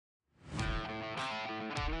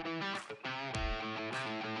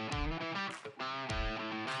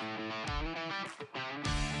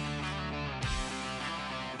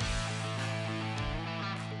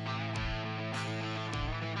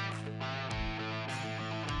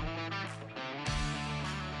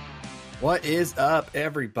What is up,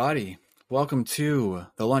 everybody? Welcome to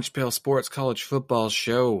the Lunch Pail Sports College Football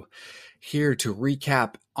Show. Here to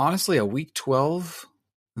recap, honestly, a Week 12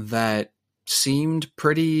 that seemed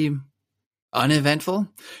pretty uneventful.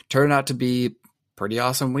 Turned out to be a pretty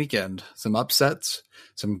awesome weekend. Some upsets,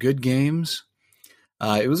 some good games.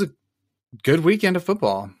 It was a good weekend of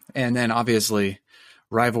football. And then, obviously,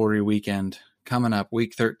 rivalry weekend coming up,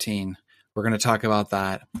 Week 13. We're going to talk about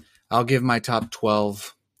that. I'll give my top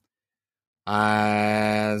 12.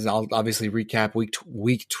 I'll obviously recap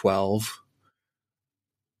week 12.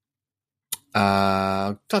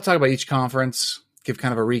 I'll talk about each conference, give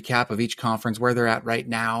kind of a recap of each conference, where they're at right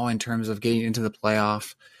now in terms of getting into the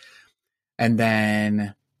playoff. And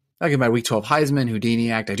then I'll give my week 12 Heisman,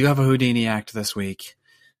 Houdini Act. I do have a Houdini Act this week,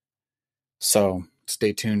 so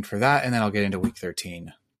stay tuned for that. And then I'll get into week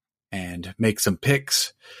 13 and make some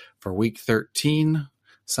picks for week 13,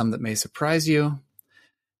 some that may surprise you,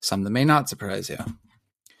 some that may not surprise you.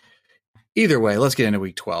 Either way, let's get into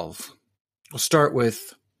week 12. We'll start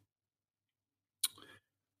with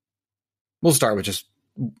just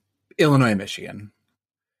Illinois, Michigan.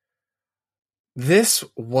 This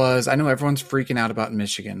was, I know everyone's freaking out about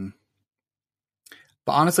Michigan,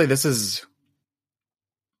 but honestly, this is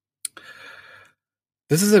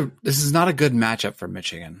not a good matchup for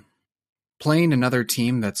Michigan. Playing another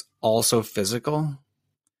team that's also physical,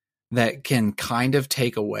 that can kind of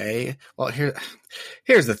take away. Well,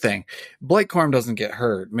 here's the thing. Blake Corum doesn't get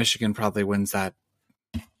hurt. Michigan probably wins that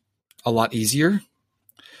a lot easier.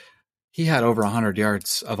 He had over 100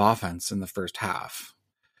 yards of offense in the first half.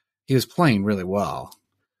 He was playing really well.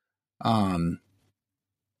 But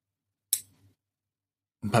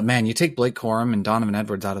man, you take Blake Corum and Donovan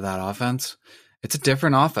Edwards out of that offense, it's a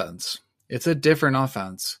different offense. It's a different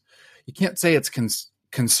offense. You can't say it's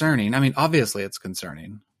concerning. I mean, obviously it's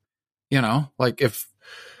concerning. Like if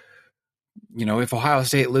Ohio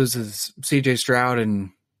State loses C.J. Stroud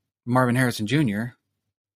and Marvin Harrison Jr.,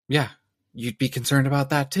 yeah, you'd be concerned about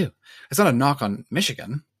that too. It's not a knock on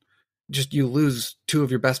Michigan. Just you lose two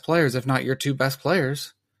of your best players, if not your two best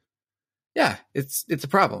players. Yeah, it's a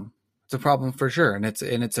problem. It's a problem for sure, and it's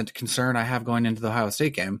a concern I have going into the Ohio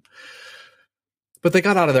State game. But they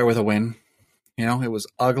got out of there with a win. It was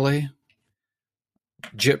ugly.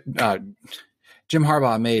 Jim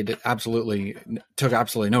Harbaugh took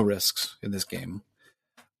absolutely no risks in this game.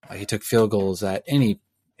 He took field goals at any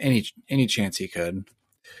chance he could.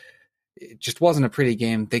 It just wasn't a pretty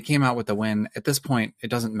game. They came out with the win. At this point, it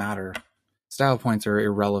doesn't matter. Style points are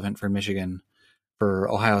irrelevant for Michigan,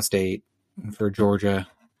 for Ohio State, for Georgia.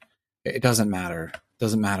 It doesn't matter. It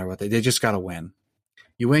doesn't matter what they just got to win.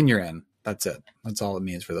 You win, you're in. That's it. That's all it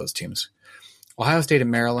means for those teams. Ohio State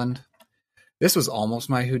and Maryland. This was almost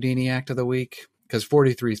my Houdini Act of the week, because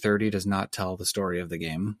 43-30 does not tell the story of the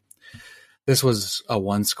game. This was a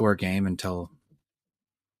one-score game until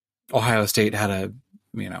Ohio State had a,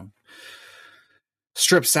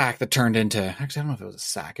 strip sack that turned into, actually, I don't know if it was a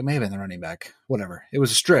sack. It may have been the running back. Whatever. It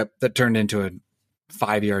was a strip that turned into a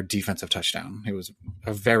 5-yard defensive touchdown. It was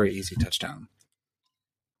a very easy touchdown.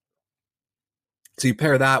 So you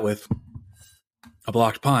pair that with a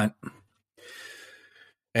blocked punt.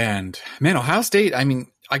 And, man, Ohio State, I mean,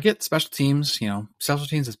 I get special teams, special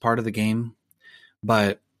teams is part of the game,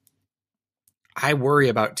 but I worry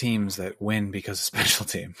about teams that win because of special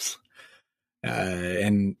teams.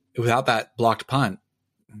 And without that blocked punt,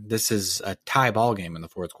 this is a tie ball game in the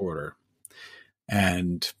fourth quarter.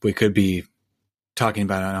 And we could be talking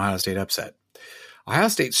about an Ohio State upset. Ohio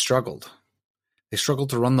State struggled. They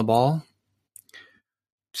struggled to run the ball.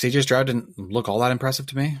 C.J. Stroud didn't look all that impressive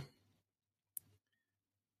to me,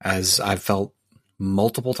 as I've felt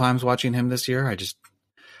multiple times watching him this year.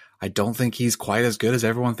 I don't think he's quite as good as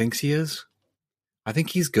everyone thinks he is. I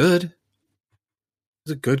think he's good.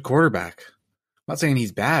 He's a good quarterback. I'm not saying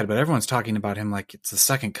he's bad, but everyone's talking about him like it's the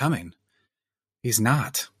second coming. He's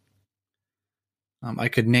not. I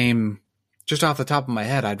could name, just off the top of my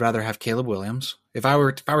head, I'd rather have Caleb Williams. If I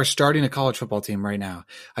were starting a college football team right now,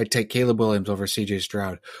 I'd take Caleb Williams over C.J.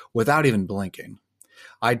 Stroud without even blinking.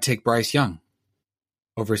 I'd take Bryce Young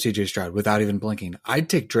over C.J. Stroud without even blinking. I'd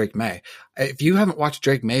take Drake May. If you haven't watched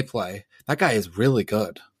Drake May play, that guy is really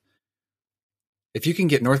good. If you can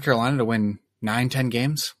get North Carolina to win 9-10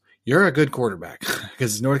 games, you're a good quarterback,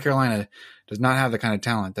 because North Carolina does not have the kind of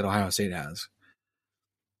talent that Ohio State has.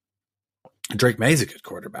 Drake May's a good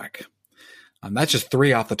quarterback. That's just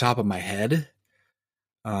three off the top of my head.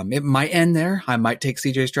 It might end there. I might take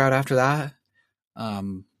C.J. Stroud after that.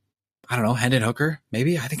 I don't know, Hendon Hooker,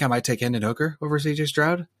 maybe. I think I might take Hendon Hooker over C.J.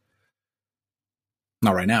 Stroud.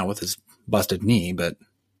 Not right now with his busted knee, but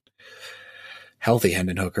Healthy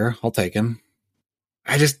Hendon Hooker. I'll take him.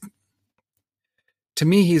 To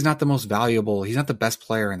me, he's not the most valuable. He's not the best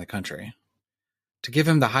player in the country. To give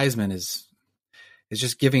him the Heisman is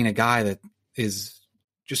just giving a guy that is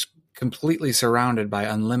just completely surrounded by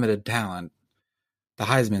unlimited talent the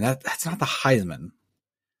Heisman. That's not the Heisman.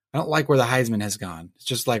 I don't like where the Heisman has gone. It's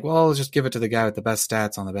just like, well, let's just give it to the guy with the best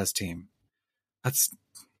stats on the best team. That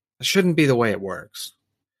shouldn't be the way it works.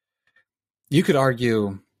 You could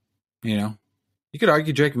argue,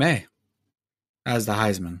 Drake May as the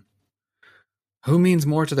Heisman. Who means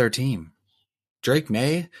more to their team? Drake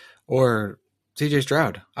May or CJ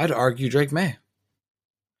Stroud? I'd argue Drake May.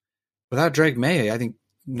 Without Drake May, I think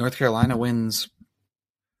North Carolina wins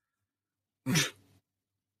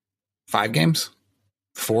 5 games,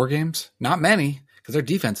 4 games. Not many, because their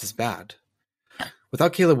defense is bad.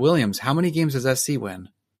 Without Caleb Williams, how many games does SC win?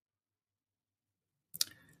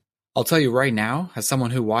 I'll tell you right now, as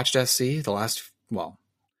someone who watched SC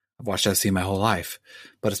I've watched SC my whole life,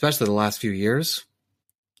 but especially the last few years.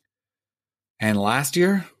 And last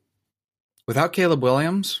year, without Caleb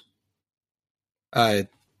Williams, I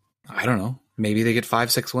don't know, maybe they get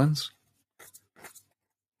 5-6 wins.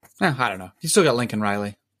 I don't know. You still got Lincoln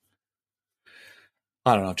Riley.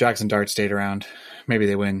 I don't know. Jackson Dart stayed around. Maybe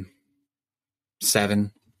they win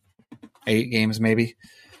 7, 8 games maybe.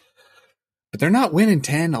 But they're not winning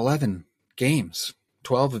 10, 11 games.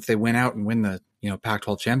 12 if they win out and win the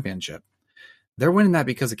Pac-12 championship. They're winning that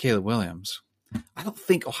because of Caleb Williams. I don't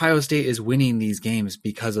think Ohio State is winning these games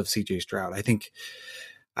because of CJ Stroud. I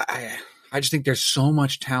just think there's so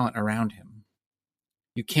much talent around him.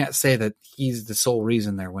 You can't say that he's the sole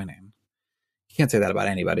reason they're winning. You can't say that about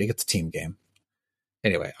anybody. It's a team game.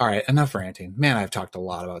 Anyway, all right, enough ranting. Man, I've talked a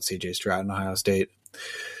lot about CJ Stroud and Ohio State,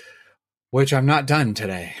 which I'm not done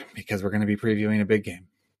today because we're going to be previewing a big game.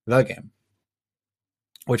 The game.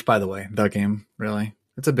 Which, by the way, the game, really,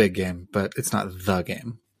 it's a big game, but it's not the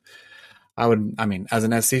game. As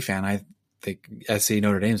an SC fan, I think SC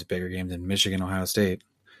Notre Dame's a bigger game than Michigan, Ohio State.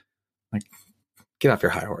 Like, get off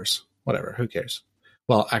your high horse. Whatever, who cares?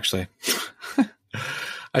 Well, actually,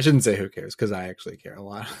 I shouldn't say who cares, because I actually care a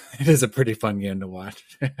lot. It is a pretty fun game to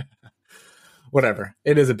watch. Whatever,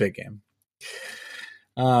 it is a big game.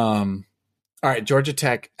 All right, Georgia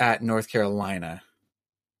Tech at North Carolina.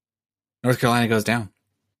 North Carolina goes down.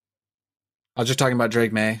 I was just talking about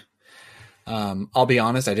Drake May. I'll be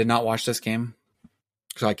honest, I did not watch this game,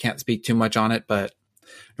 so I can't speak too much on it, but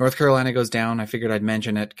North Carolina goes down. I figured I'd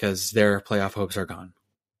mention it because their playoff hopes are gone.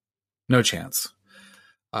 No chance.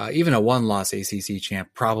 Even a one-loss ACC champ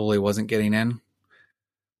probably wasn't getting in.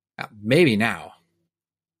 Maybe now.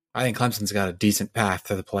 I think Clemson's got a decent path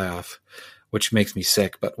to the playoff, which makes me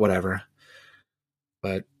sick, but whatever.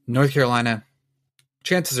 But North Carolina,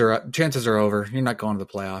 chances are over. You're not going to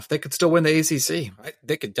the playoff. They could still win the ACC.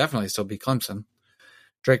 They could definitely still beat Clemson.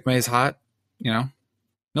 Drake May's hot, no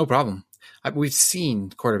problem. We've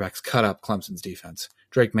seen quarterbacks cut up Clemson's defense.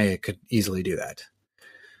 Drake May could easily do that.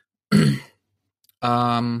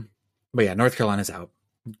 But yeah, North Carolina's out.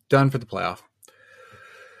 Done for the playoff.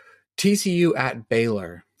 TCU at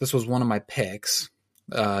Baylor. This was one of my picks.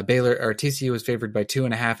 TCU was favored by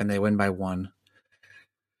 2.5 and they win by 1.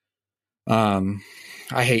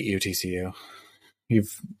 I hate you, TCU.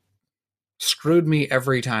 You've screwed me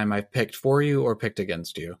every time I've picked for you or picked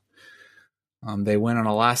against you. They win on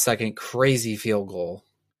a last-second crazy field goal.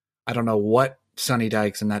 I don't know what Sonny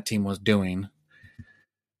Dykes and that team was doing.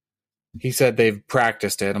 He said they've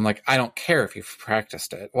practiced it. I'm like, I don't care if you've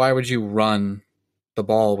practiced it. Why would you run the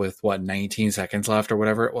ball with, 19 seconds left or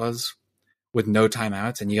whatever it was, with no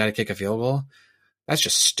timeouts, and you got to kick a field goal? That's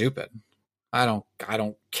just stupid. I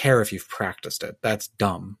don't care if you've practiced it. That's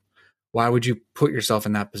dumb. Why would you put yourself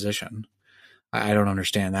in that position? I don't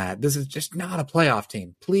understand that. This is just not a playoff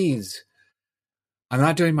team. Please. I'm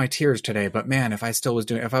not doing my tiers today, but man, if I was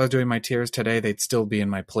doing my tiers today, they'd still be in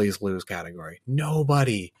my please lose category.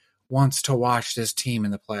 Nobody wants to watch this team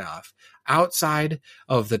in the playoff. Outside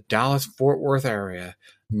of the Dallas-Fort Worth area,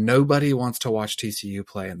 nobody wants to watch TCU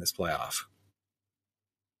play in this playoff.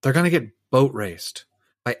 They're going to get boat raced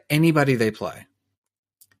by anybody they play.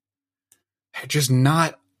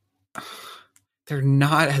 They're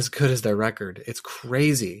not as good as their record. It's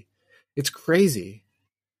crazy.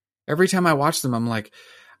 Every time I watch them, I'm like,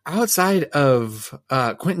 outside of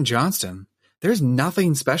Quentin Johnston, there's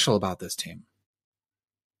nothing special about this team.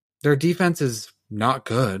 Their defense is not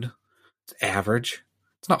good. It's average.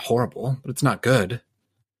 It's not horrible, but it's not good.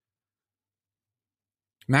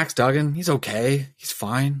 Max Duggan, he's okay. He's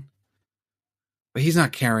fine. But he's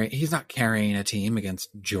not carrying a team against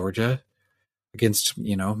Georgia, against,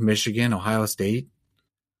 Michigan, Ohio State.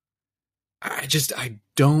 I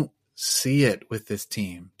don't see it with this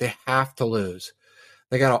team. They have to lose.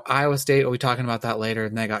 They got Iowa State. We'll be talking about that later.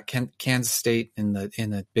 And they got Kansas State in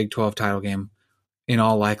the Big 12 title game. In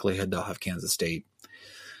all likelihood, they'll have Kansas State.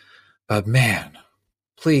 But man,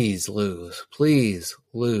 please lose. Please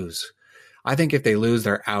lose. I think if they lose,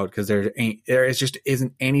 they're out because there just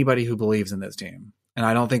isn't anybody who believes in this team. And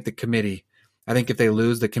I don't think the committee, I think if they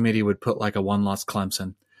lose, the committee would put like a one-loss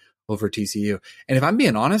Clemson over TCU. And if I'm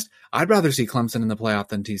being honest, I'd rather see Clemson in the playoff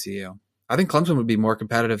than TCU. I think Clemson would be more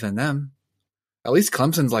competitive than them. At least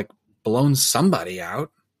Clemson's like blown somebody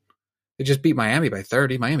out. They just beat Miami by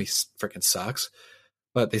 30. Miami freaking sucks,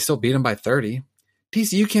 but they still beat them by 30.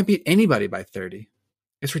 TCU can't beat anybody by 30.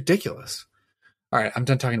 It's ridiculous. All right, I'm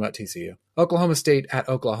done talking about TCU. Oklahoma State at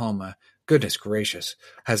Oklahoma. Goodness gracious,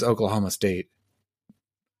 has Oklahoma State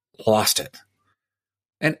lost it?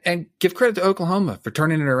 And give credit to Oklahoma for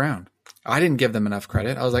turning it around. I didn't give them enough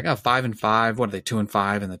credit. I was like, 5-5. What are they,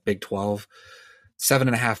 2-5 in the Big 12?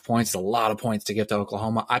 7.5 points is a lot of points to give to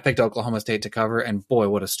Oklahoma. I picked Oklahoma State to cover, and boy,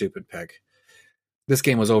 what a stupid pick. This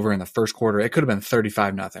game was over in the first quarter. It could have been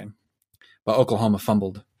 35-0, but Oklahoma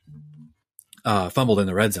fumbled in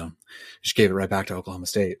the red zone. Just gave it right back to Oklahoma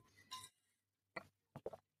State.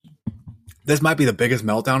 This might be the biggest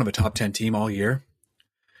meltdown of a top 10 team all year.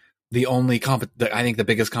 The only I think the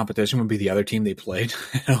biggest competition would be the other team they played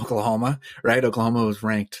in Oklahoma, right? Oklahoma was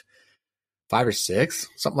ranked 5 or 6,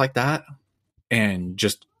 something like that, and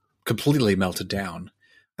just completely melted down.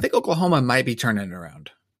 I think Oklahoma might be turning it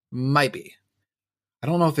around. Might be. I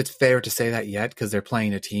don't know if it's fair to say that yet because they're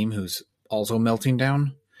playing a team who's also melting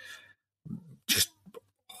down. Just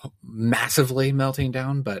massively melting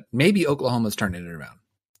down, but maybe Oklahoma's turning it around.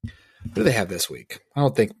 What do they have this week? I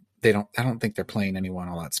don't think they're playing anyone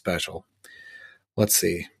all that special. Let's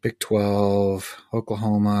see. Big 12,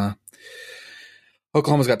 Oklahoma.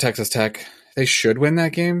 Oklahoma's got Texas Tech. They should win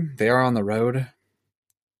that game. They are on the road.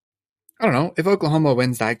 I don't know. If Oklahoma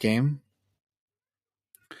wins that game,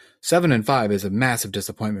 7-5 is a massive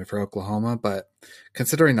disappointment for Oklahoma, but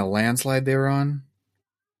considering the landslide they were on,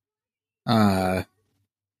 I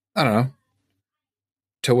don't know.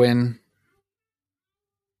 To win.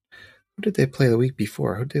 Who did they play the week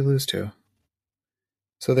before? Who did they lose to?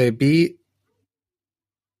 So they beat.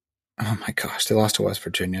 Oh my gosh, they lost to West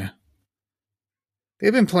Virginia.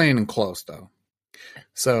 They've been playing in close, though.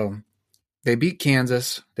 So they beat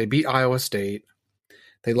Kansas. They beat Iowa State.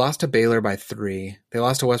 They lost to Baylor by 3. They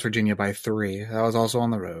lost to West Virginia by 3. That was also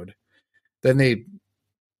on the road. Then they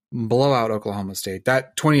blow out Oklahoma State.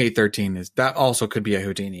 That 28-13 that also could be a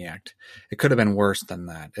Houdini act. It could have been worse than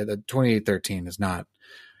that. The 28-13 is not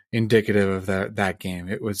indicative of that game.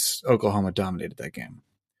 It was Oklahoma dominated that game.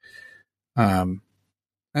 And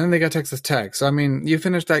then they got Texas Tech. So, I mean, you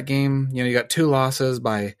finished that game, you got 2 losses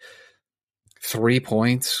by 3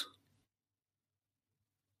 points.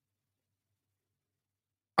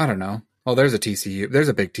 I don't know. Oh, there's a TCU. There's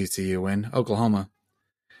a big TCU win. Oklahoma.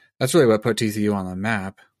 That's really what put TCU on the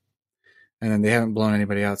map. And then they haven't blown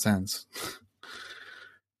anybody out since.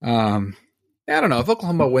 I don't know. If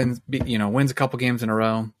Oklahoma wins a couple games in a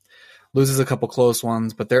row, loses a couple close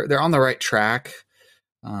ones, but they're on the right track.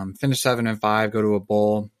 Finish 7-5, go to a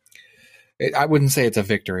bowl. I wouldn't say it's a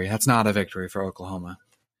victory. That's not a victory for Oklahoma,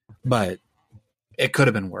 but it could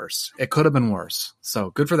have been worse. It could have been worse. So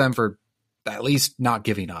good for them for at least not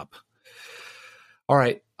giving up. All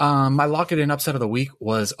right. My lock it in upset of the week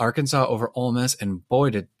was Arkansas over Ole Miss, and boy,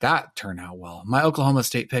 did that turn out well. My Oklahoma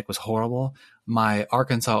State pick was horrible. My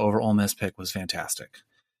Arkansas over Ole Miss pick was fantastic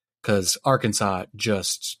because Arkansas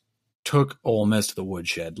just took Ole Miss to the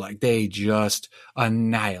woodshed. Like, they just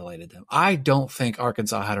annihilated them. I don't think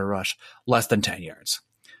Arkansas had a rush less than 10 yards.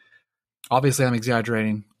 Obviously, I'm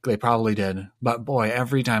exaggerating. They probably did. But boy,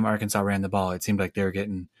 every time Arkansas ran the ball, it seemed like they were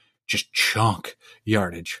getting just chunk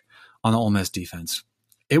yardage on the Ole Miss defense.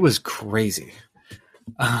 It was crazy.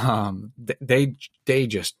 They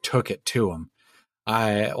just took it to them.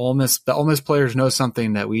 The Ole Miss players know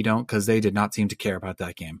something that we don't because they did not seem to care about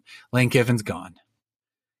that game. Lane Kiffin's gone.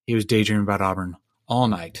 He was daydreaming about Auburn all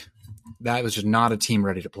night. That was just not a team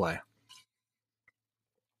ready to play.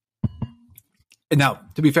 And now,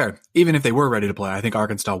 to be fair, even if they were ready to play, I think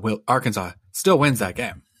Arkansas still wins that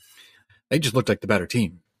game. They just looked like the better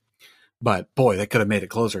team. But boy, they could have made it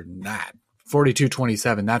closer than that.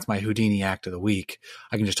 42-27, that's my Houdini act of the week.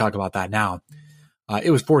 I can just talk about that now.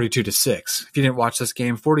 It was 42-6. If you didn't watch this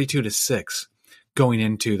game, 42-6 going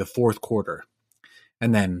into the fourth quarter.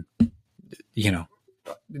 And then,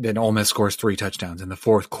 then Ole Miss scores 3 touchdowns in the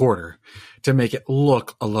fourth quarter to make it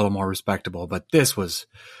look a little more respectable. But this was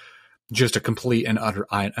just a complete and utter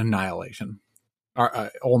annihilation.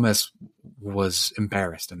 Ole Miss was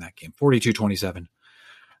embarrassed in that game, 42-27.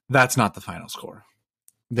 That's not the final score.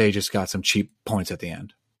 They just got some cheap points at the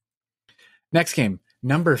end. Next game,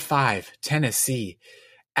 number 5, Tennessee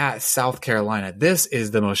at South Carolina. This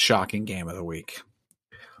is the most shocking game of the week.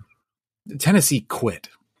 Tennessee quit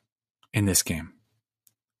in this game.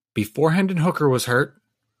 Before Hendon Hooker was hurt,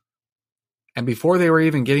 and before they were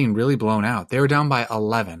even getting really blown out, they were down by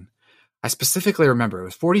 11. I specifically remember it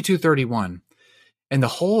was 42-31. And the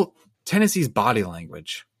whole Tennessee's body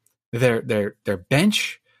language, their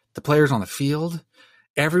bench, the players on the field,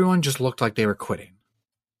 everyone just looked like they were quitting,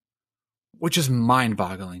 which is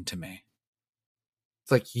mind-boggling to me.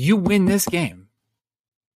 It's like, you win this game,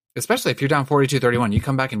 especially if you're down 42-31, you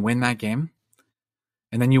come back and win that game,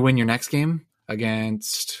 and then you win your next game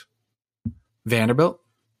against Vanderbilt.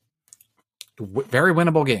 Very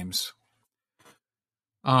winnable games.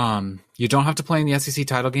 You don't have to play in the SEC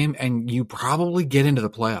title game, and you probably get into the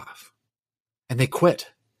playoff. And they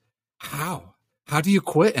quit. How? How do you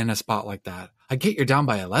quit in a spot like that? I get you're down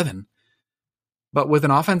by 11, but with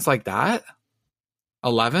an offense like that,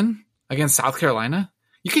 11 against South Carolina,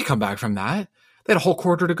 you could come back from that. They had a whole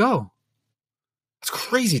quarter to go. That's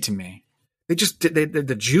crazy to me.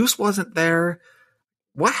 The juice wasn't there.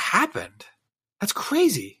 What happened? That's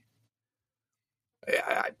crazy.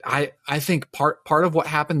 I think part of what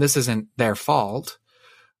happened, this isn't their fault,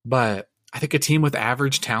 but I think a team with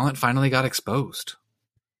average talent finally got exposed.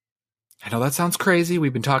 I know that sounds crazy.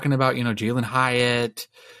 We've been talking about, Jalen Hyatt,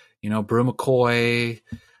 Brew McCoy,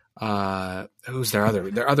 who's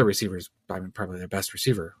their other receivers, probably their best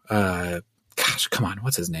receiver. Gosh, come on,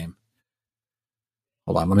 what's his name?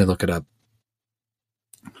 Hold on, let me look it up.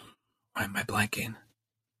 Why am I blanking?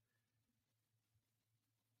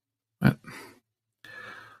 What?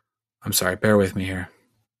 I'm sorry, bear with me here.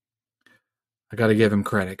 I got to give him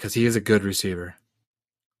credit because he is a good receiver.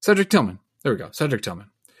 Cedric Tillman. There we go. Cedric Tillman.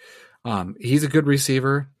 He's a good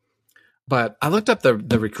receiver, but I looked up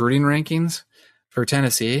the recruiting rankings for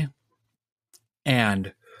Tennessee,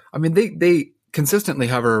 and I mean they consistently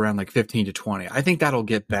hover around like 15 to 20. I think that'll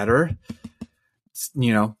get better,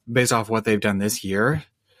 based off what they've done this year.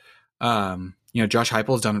 Josh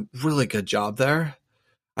Heupel's done a really good job there.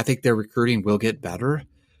 I think their recruiting will get better.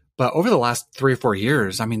 But over the last 3 or 4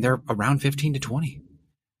 years, I mean, they're around 15 to 20,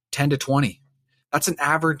 10 to 20. That's an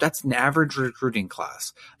average recruiting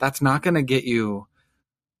class. That's not going to get you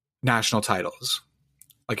national titles.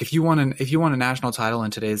 Like if you want a national title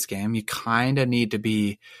in today's game, you kind of need to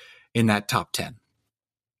be in that top 10,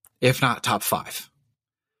 if not top 5.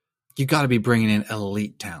 You got to be bringing in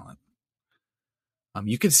elite talent.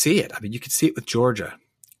 You could see it. I mean, you could see it with Georgia.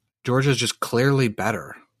 Georgia's just clearly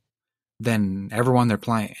better than everyone they're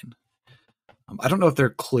playing. I don't know if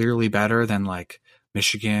they're clearly better than like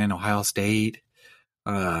Michigan, Ohio State.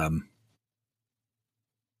 I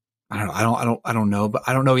don't know, but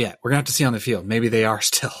I don't know yet. We're gonna have to see on the field. Maybe they are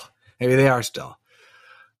still. But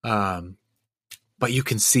you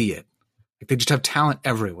can see it. Like they just have talent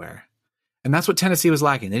everywhere, and that's what Tennessee was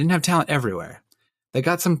lacking. They didn't have talent everywhere. They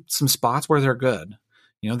got some spots where they're good.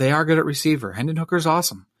 They are good at receiver. Hendon Hooker's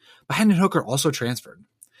awesome, but Hendon Hooker also transferred.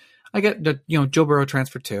 I get that, Joe Burrow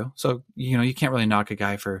transferred too. So, you can't really knock a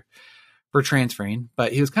guy for transferring,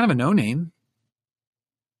 but he was kind of a no-name,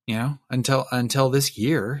 until this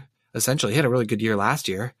year, essentially. He had a really good year last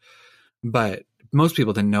year, but most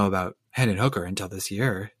people didn't know about Hendon Hooker until this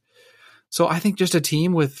year. So I think just a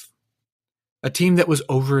team that was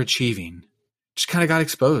overachieving just kind of got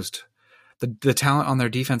exposed. The talent on their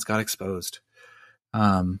defense got exposed.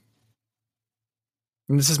 And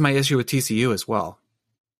this is my issue with TCU as well.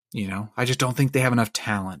 I just don't think they have enough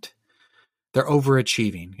talent. They're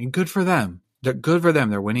overachieving, and good for them.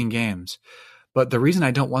 They're winning games. But the reason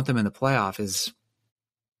I don't want them in the playoff is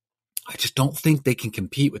I just don't think they can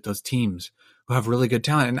compete with those teams who have really good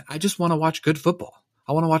talent. And I just want to watch good football.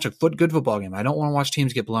 I want to watch a good football game. I don't want to watch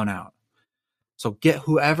teams get blown out. So get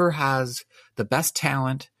whoever has the best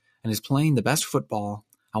talent and is playing the best football.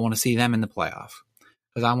 I want to see them in the playoff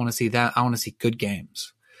because I want to see that. I want to see good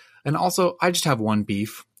games. And also, I just have one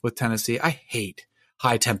beef with Tennessee. I hate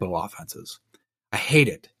high tempo offenses. I hate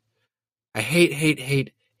it. I hate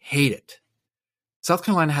it. South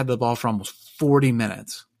Carolina had the ball for almost 40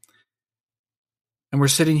 minutes. And we're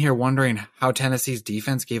sitting here wondering how Tennessee's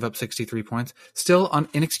defense gave up 63 points. Still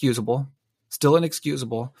inexcusable.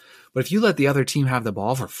 But if you let the other team have the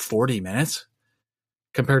ball for 40 minutes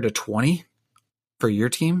compared to 20 for your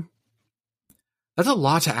team, that's a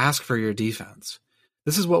lot to ask for your defense.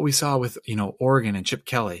 This is what we saw with, Oregon and Chip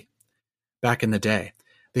Kelly back in the day.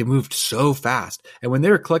 They moved so fast. And when they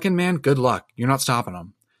were clicking, man, good luck. You're not stopping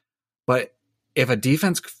them. But if a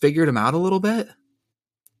defense figured him out a little bit,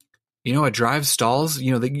 a drive stalls,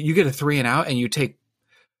 you get a 3 and out and you take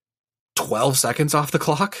 12 seconds off the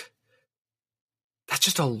clock. That's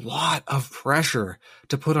just a lot of pressure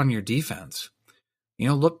to put on your defense.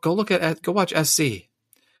 Go watch SC.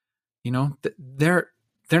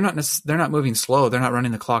 They're not moving slow. They're not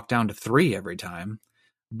running the clock down to 3 every time,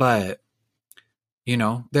 but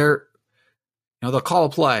they'll call a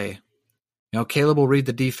play. Caleb will read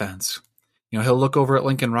the defense. He'll look over at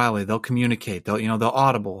Lincoln Riley. They'll communicate. They'll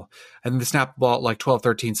audible, and then they snap the ball at like 12,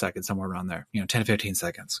 13 seconds, somewhere around there. 10, 15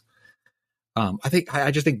 seconds.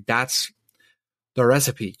 I just think that's the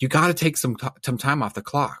recipe. You got to take some time off the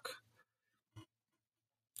clock.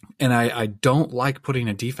 And I don't like putting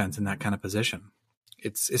a defense in that kind of position.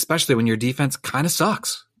 It's especially when your defense kind of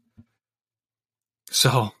sucks.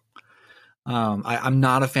 So I'm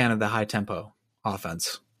not a fan of the high tempo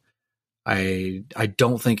offense. I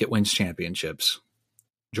don't think it wins championships.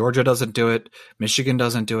 Georgia doesn't do it. Michigan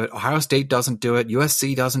doesn't do it. Ohio State doesn't do it.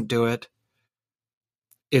 USC doesn't do it.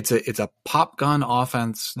 It's a pop gun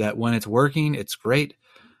offense that when it's working, it's great.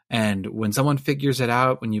 And when someone figures it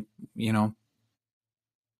out, when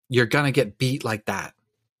you're going to get beat like that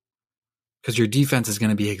because your defense is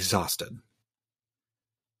going to be exhausted.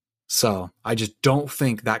 So I just don't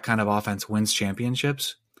think that kind of offense wins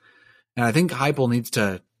championships. And I think Heupel needs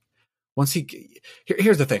to,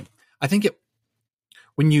 here's the thing. I think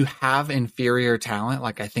when you have inferior talent,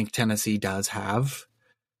 like I think Tennessee does have,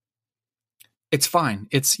 it's fine.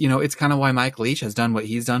 It's kind of why Mike Leach has done what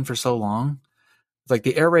he's done for so long. It's like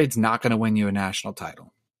the air raid's not going to win you a national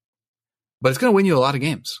title, but it's going to win you a lot of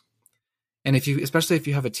games. And especially if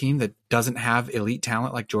you have a team that doesn't have elite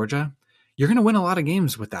talent like Georgia, you're going to win a lot of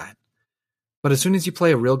games with that. But as soon as you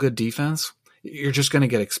play a real good defense, you're just going to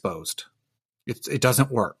get exposed. It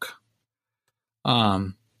doesn't work.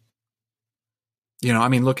 Look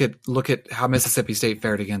at how Mississippi State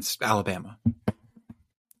fared against Alabama.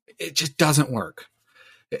 It just doesn't work.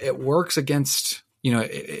 It works against,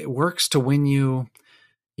 it works to win you,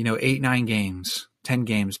 8, 9 games, 10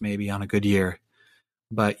 games maybe on a good year,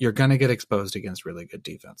 but you're going to get exposed against really good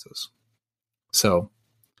defenses. So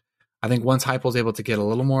I think once Heupel's able to get a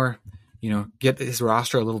little more, get his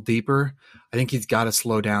roster a little deeper, I think he's got to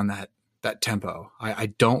slow down that tempo. I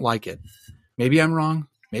don't like it. Maybe I'm wrong.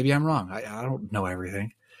 I don't know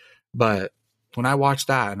everything, but when I watch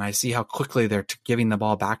that and I see how quickly they're giving the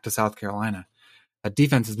ball back to South Carolina, that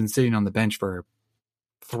defense has been sitting on the bench for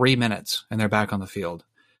 3 minutes and they're back on the field.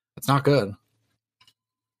 That's not good.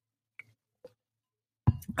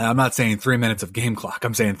 And I'm not saying 3 minutes of game clock.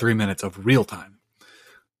 I'm saying 3 minutes of real time.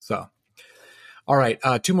 So, all right,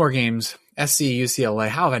 2 more games. SC UCLA.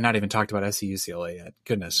 How have I not even talked about SC UCLA yet?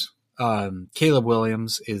 Goodness. Caleb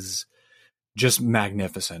Williams is just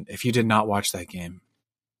magnificent. If you did not watch that game,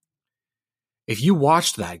 if you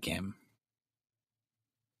watched that game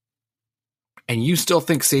and you still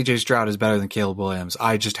think CJ Stroud is better than Caleb Williams,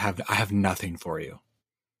 I have nothing for you.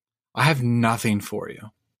 I have nothing for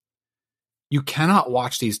you. You cannot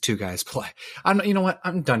watch these two guys play. You know what?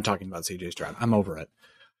 I'm done talking about CJ Stroud. I'm over it.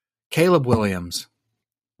 Caleb Williams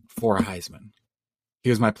for a Heisman. He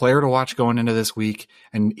was my player to watch going into this week,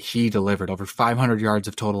 and he delivered over 500 yards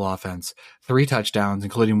of total offense, 3 touchdowns,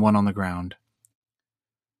 including 1 on the ground.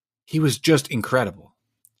 He was just incredible.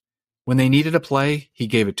 When they needed a play, he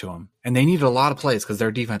gave it to them. And they needed a lot of plays because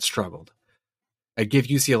their defense struggled. I give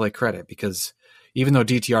UCLA credit because even though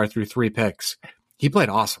DTR threw 3 picks, he played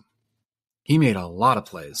awesome. He made a lot of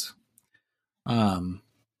plays. But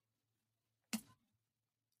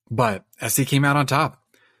SC came out on top.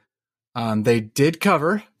 They did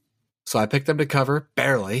cover, so I picked them to cover,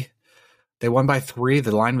 barely. They won by 3.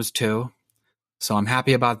 The line was 2, so I'm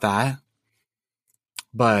happy about that.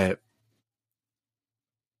 But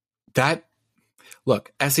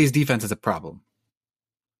look, SC's defense is a problem.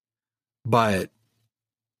 But,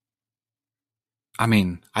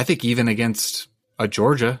 I think even against a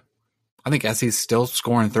Georgia, I think SC's still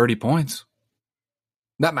scoring 30 points.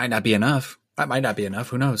 That might not be enough.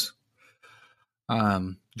 Who knows?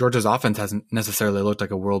 Georgia's offense hasn't necessarily looked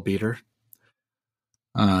like a world beater.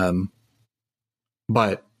 But,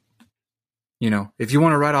 if you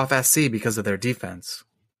want to write off SC because of their defense,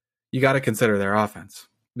 you got to consider their offense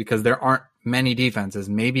because there aren't many defenses,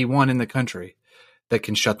 maybe one in the country, that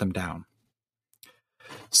can shut them down.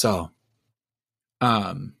 So,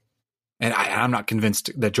 and I'm not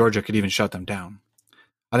convinced that Georgia could even shut them down.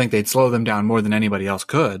 I think they'd slow them down more than anybody else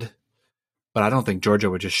could, but I don't think Georgia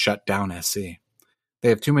would just shut down SC. They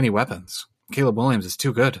have too many weapons. Caleb Williams is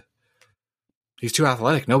too good. He's too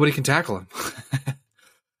athletic. Nobody can tackle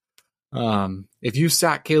him. If you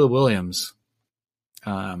sack Caleb Williams,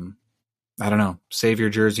 I don't know. Save your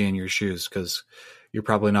jersey and your shoes because you're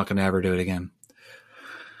probably not going to ever do it again.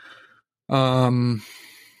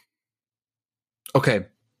 Okay.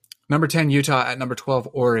 Number 10, Utah at number 12,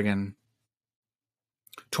 Oregon.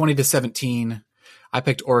 20-17. I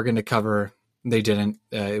picked Oregon to cover. They didn't.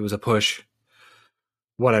 It was a push.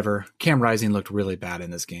 Whatever. Cam Rising looked really bad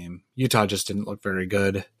in this game. Utah just didn't look very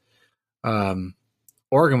good.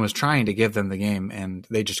 Oregon was trying to give them the game, and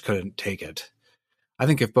they just couldn't take it. I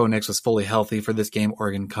think if Bo Nix was fully healthy for this game,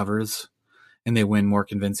 Oregon covers, and they win more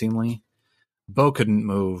convincingly. Bo couldn't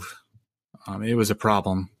move. It was a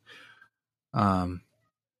problem.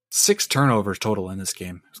 6 turnovers total in this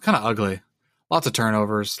game. It was kind of ugly. Lots of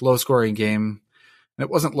turnovers, low-scoring game. And it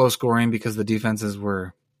wasn't low-scoring because the defenses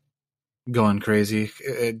were going crazy.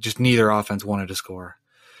 Just neither offense wanted to score.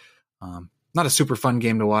 Not a super fun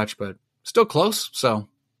game to watch, but still close, so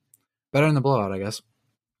better than the blowout, I guess.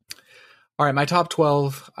 All right, my top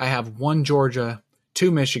 12, I have 1 Georgia,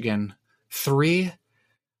 2 Michigan, 3,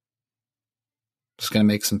 just going to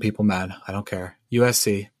make some people mad, I don't care,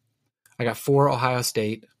 USC. I got 4 Ohio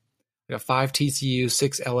State. I got 5 TCU,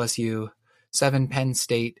 6 LSU, 7 Penn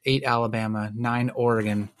State, 8 Alabama, 9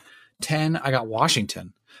 Oregon, 10 I got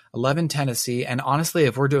Washington, 11 Tennessee, and honestly,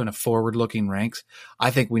 if we're doing a forward-looking ranks,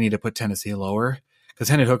 I think we need to put Tennessee lower because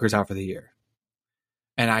Hendon Hooker's out for the year.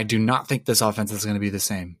 And I do not think this offense is going to be the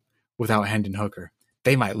same without Hendon Hooker.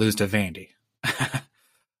 They might lose to Vandy.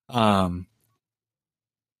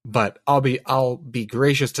 But I'll be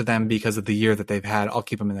gracious to them because of the year that they've had. I'll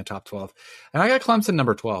keep them in the top 12. And I got Clemson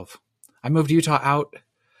number 12. I moved Utah out.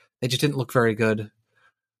 They just didn't look very good.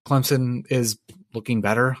 Clemson is looking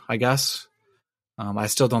better, I guess. I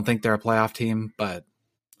still don't think they're a playoff team, but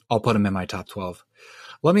I'll put them in my top 12.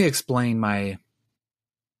 Let me explain my...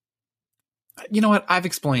 You know what? I've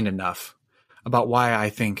explained enough about why I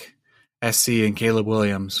think SC and Caleb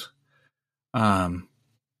Williams are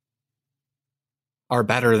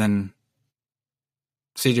better than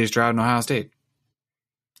CJ Stroud and Ohio State.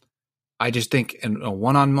 I just think in a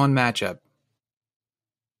one-on-one matchup,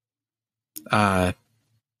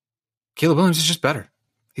 Caleb Williams is just better.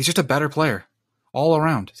 He's just a better player all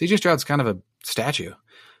around. CJ Stroud's kind of a statue.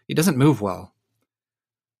 He doesn't move well.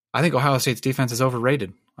 I think Ohio State's defense is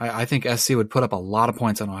overrated. I think SC would put up a lot of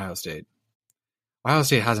points on Ohio State. Ohio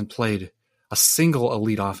State hasn't played a single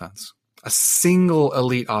elite offense. A single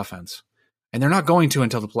elite offense. And they're not going to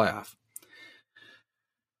until the playoff.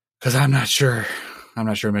 Because I'm not sure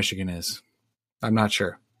Michigan is. I'm not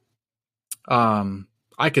sure.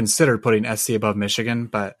 I considered putting SC above Michigan,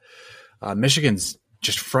 but Michigan's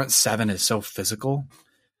just front 7 is so physical.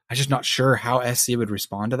 I'm just not sure how SC would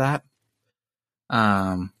respond to that.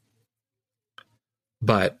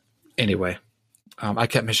 But anyway, I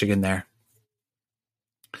kept Michigan there.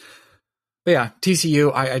 But yeah,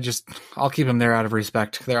 TCU, I'll keep them there out of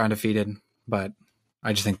respect. They're undefeated, but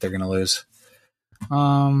I just think they're going to lose.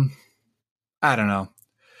 I don't know.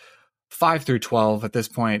 5 through 12 at this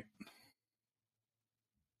point.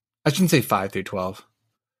 I shouldn't say 5 through 12.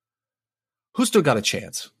 Who's still got a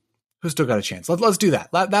chance? Let's do that.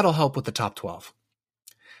 That'll help with the top 12.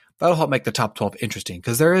 That'll help make the top 12 interesting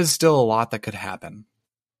because there is still a lot that could happen.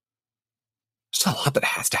 Still a lot that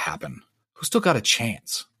has to happen. Who's still got a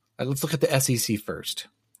chance? Right, let's look at the SEC first.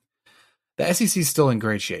 The SEC is still in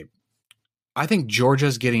great shape. I think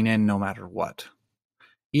Georgia's getting in no matter what.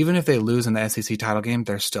 Even if they lose in the SEC title game,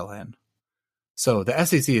 they're still in. So the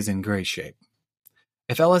SEC is in great shape.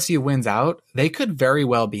 If LSU wins out, they could very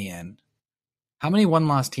well be in. How many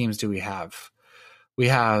one-loss teams do we have? We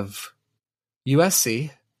have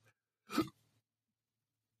USC,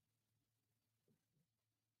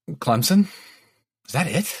 Clemson. Is that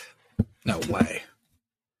it? No way.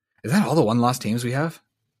 Is that all the one-loss teams we have?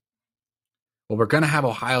 Well, we're going to have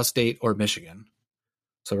Ohio State or Michigan.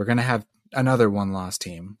 So we're going to have another one-loss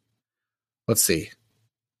team. Let's see.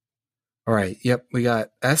 All right. Yep. We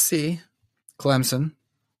got SC, Clemson.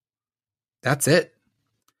 That's it.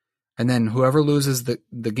 And then whoever loses the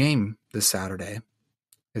game this Saturday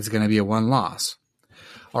is going to be a one loss.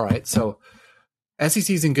 All right. So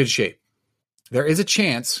SEC's in good shape. There is a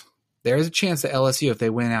chance that LSU, if they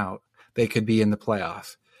win out, they could be in the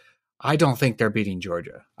playoff. I don't think they're beating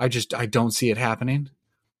Georgia. I don't see it happening.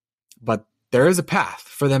 But there is a path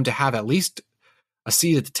for them to have at least a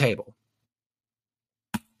seat at the table.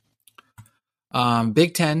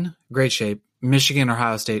 Big Ten, great shape. Michigan,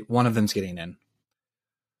 Ohio State, one of them's getting in.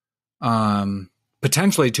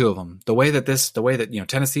 Potentially 2 of them. The way that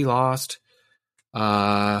Tennessee lost. Who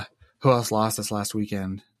else lost this last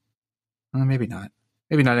weekend? Maybe not.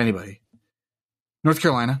 Maybe not anybody. North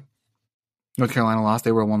Carolina. North Carolina lost.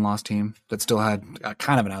 They were a one-loss team that still had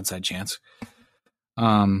kind of an outside chance.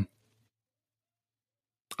 I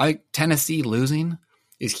think Tennessee losing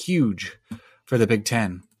is huge for the Big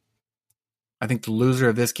Ten. I think the loser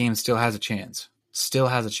of this game still has a chance.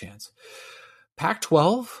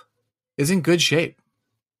 Pac-12 is in good shape.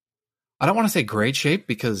 I don't want to say great shape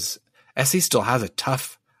because SC still has a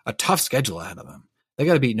tough schedule ahead of them. They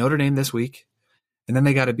got to beat Notre Dame this week, and then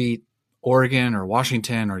they got to beat Oregon or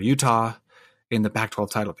Washington or Utah in the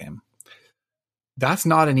Pac-12 title game. That's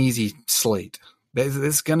not an easy slate.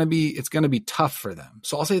 It's going to be tough for them.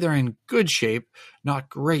 So I'll say they're in good shape, not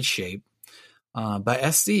great shape.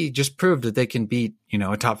 But SC just proved that they can beat,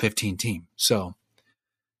 a top 15 team. So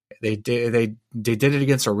they did it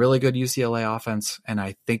against a really good UCLA offense, and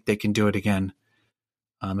I think they can do it again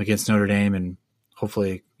against Notre Dame and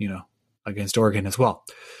hopefully, against Oregon as well.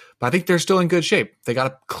 But I think they're still in good shape. They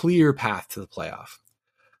got a clear path to the playoff.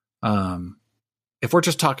 If we're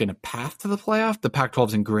just talking a path to the playoff, the Pac-12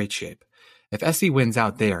 is in great shape. If SC wins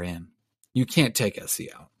out, they are in. You can't take SC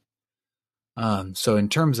out. So in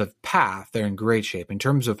terms of path, they're in great shape. In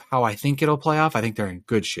terms of how I think it'll play off, I think they're in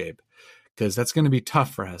good shape because that's going to be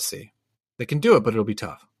tough for SC. They can do it, but it'll be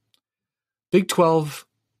tough. Big 12,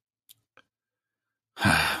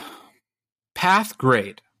 path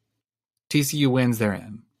great. TCU wins, they're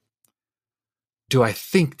in. Do I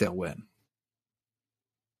think they'll win?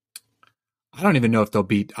 I don't even know if they'll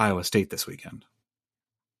beat Iowa State this weekend.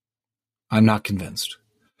 I'm not convinced.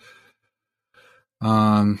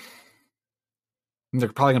 They're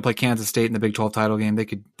probably going to play Kansas State in the Big 12 title game. They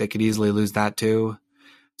could easily lose that too.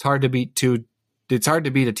 It's hard to beat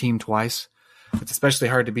a team twice. It's especially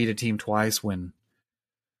hard to beat a team twice when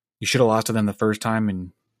you should have lost to them the first time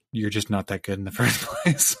and you're just not that good in the first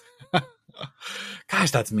place.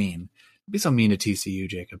 Gosh, that's mean. Be so mean to TCU,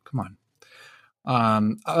 Jacob. Come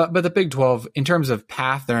on. But the Big 12, in terms of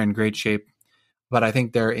path, they're in great shape. But I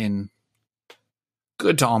think they're in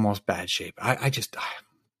good to almost bad shape. I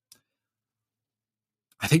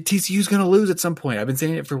think TCU is going to lose at some point. I've been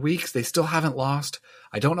saying it for weeks. They still haven't lost.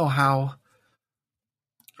 I don't know how.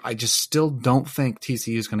 I just still don't think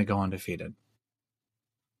TCU is going to go undefeated.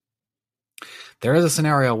 There is a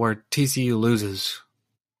scenario where TCU loses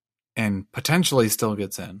and potentially still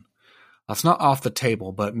gets in. That's not off the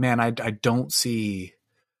table, but man, I don't see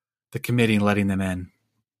the committee letting them in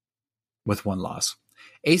with one loss.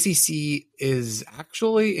 ACC is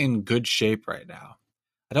actually in good shape right now.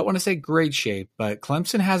 I don't want to say great shape, but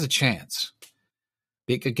Clemson has a chance.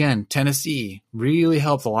 Again, Tennessee really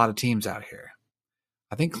helps a lot of teams out here.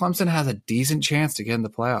 I think Clemson has a decent chance to get in the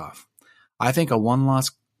playoff. I think a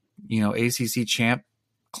one-loss, ACC champ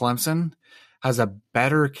Clemson has a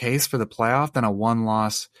better case for the playoff than a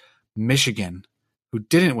one-loss Michigan, who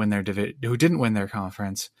didn't win their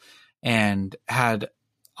conference, and had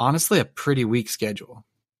honestly a pretty weak schedule.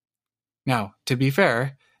 Now, to be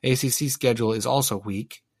fair, ACC schedule is also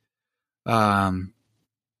weak, but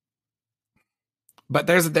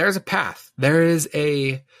there's a path. There is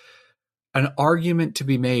an argument to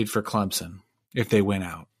be made for Clemson if they win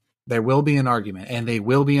out. There will be an argument, and they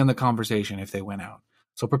will be in the conversation if they win out.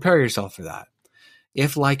 So prepare yourself for that.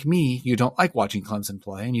 If, like me, you don't like watching Clemson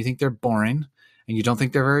play and you think they're boring and you don't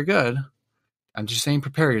think they're very good, I'm just saying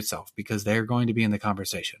prepare yourself because they're going to be in the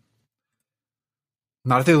conversation.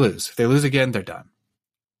 Not if they lose. If they lose again, they're done.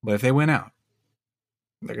 But if they win out,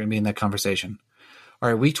 they're going to be in that conversation. All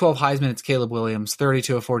right, Week 12 Heisman, it's Caleb Williams,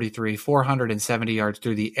 32 of 43, 470 yards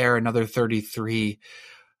through the air, another 33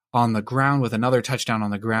 on the ground with another touchdown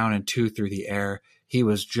on the ground and 2 through the air. He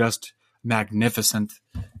was just magnificent.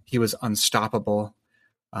 He was unstoppable.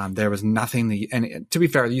 There was nothing. And to be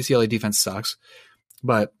fair, the UCLA defense sucks.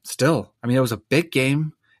 But still, it was a big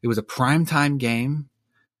game. It was a primetime game.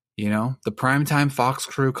 The primetime Fox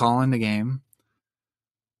crew calling the game.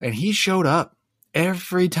 And he showed up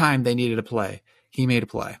every time they needed a play. He made a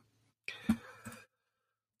play.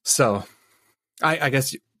 So, I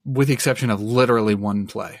guess with the exception of literally one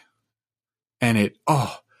play. And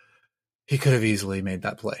he could have easily made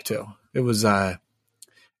that play too. It was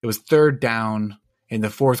third down in the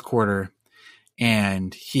fourth quarter,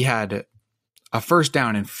 and he had a first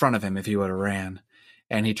down in front of him if he would have ran.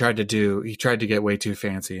 And he tried to get way too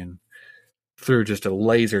fancy and threw just a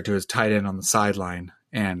laser to his tight end on the sideline,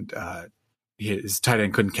 and his tight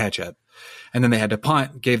end couldn't catch it. And then they had to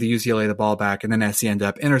punt, gave the UCLA the ball back, and then SC ended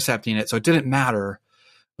up intercepting it. So it didn't matter,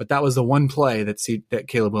 but that was the one play that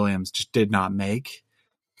Caleb Williams just did not make.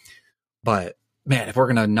 But man, if we're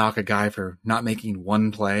going to knock a guy for not making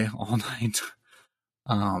one play all night,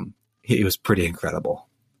 it was pretty incredible.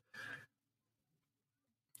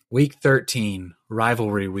 Week 13,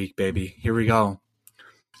 rivalry week, baby. Here we go.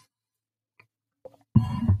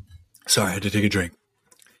 Sorry, I had to take a drink.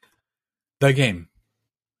 The game.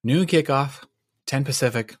 Noon kickoff, 10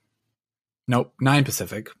 Pacific. Nope, 9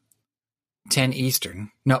 Pacific. 10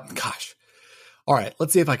 Eastern. No, gosh. All right,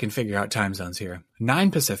 let's see if I can figure out time zones here.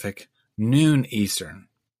 9 Pacific, noon Eastern.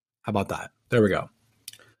 How about that? There we go.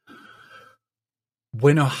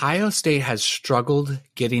 When Ohio State has struggled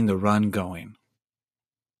getting the run going,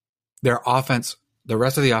 their offense, the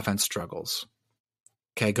rest of the offense struggles.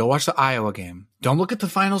 Okay, go watch the Iowa game. Don't look at the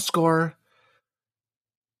final score.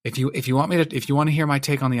 If you want to hear my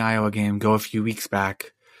take on the Iowa game, go a few weeks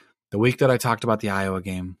back. The week that I talked about the Iowa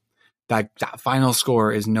game, that final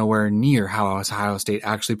score is nowhere near how Ohio State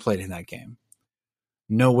actually played in that game.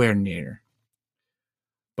 Nowhere near.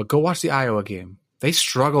 But go watch the Iowa game. They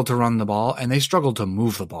struggled to run the ball, and they struggled to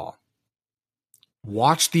move the ball.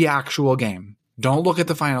 Watch the actual game. Don't look at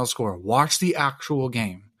the final score. Watch the actual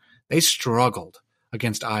game. They struggled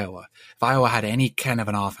against Iowa. If Iowa had any kind of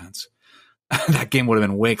an offense, that game would have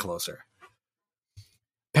been way closer.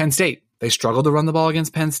 Penn State. They struggled to run the ball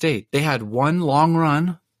against Penn State. They had one long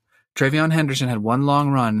run. Travion Henderson had one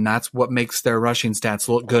long run, and that's what makes their rushing stats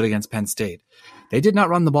look good against Penn State. They did not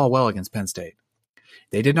run the ball well against Penn State.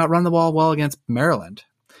 They did not run the ball well against Maryland.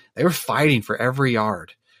 They were fighting for every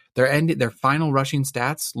yard. Their final rushing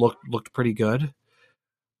stats looked pretty good.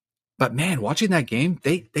 But man, watching that game,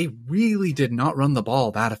 they really did not run the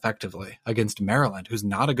ball that effectively against Maryland, who's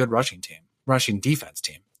not a good rushing defense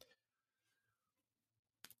team.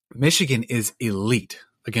 Michigan is elite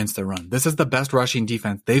against the run. This is the best rushing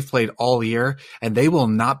defense they've played all year, and they will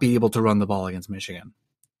not be able to run the ball against Michigan.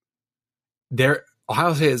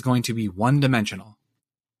 Ohio State is going to be one-dimensional.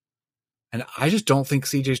 And I just don't think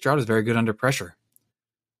C.J. Stroud is very good under pressure.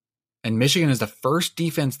 And Michigan is the first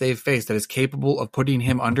defense they've faced that is capable of putting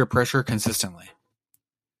him under pressure consistently.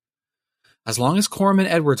 As long as Corum and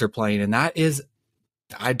Edwards are playing, and that is,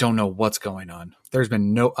 I don't know what's going on. There's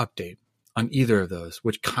been no update on either of those,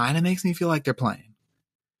 which kind of makes me feel like they're playing.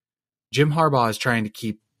 Jim Harbaugh is trying to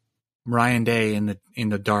keep Ryan Day in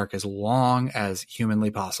the dark as long as humanly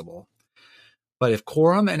possible. But if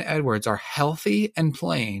Corum and Edwards are healthy and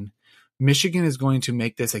playing, Michigan is going to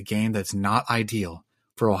make this a game that's not ideal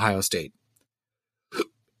for Ohio State.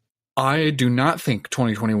 I do not think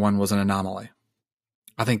 2021 was an anomaly.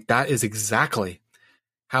 I think that is exactly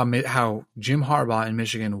how Jim Harbaugh and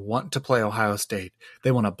Michigan want to play Ohio State.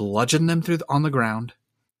 They want to bludgeon them on the ground,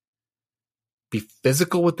 be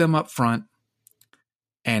physical with them up front,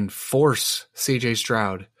 and force C.J.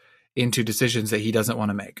 Stroud into decisions that he doesn't want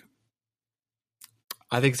to make.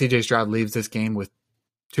 I think C.J. Stroud leaves this game with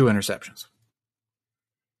 2 interceptions.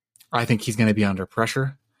 I think he's going to be under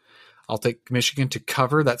pressure. I'll take Michigan to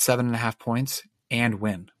cover that 7.5 points and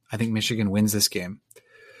win. I think Michigan wins this game.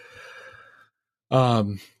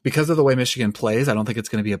 Because of the way Michigan plays, I don't think it's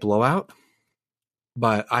going to be a blowout.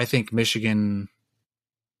 But I think Michigan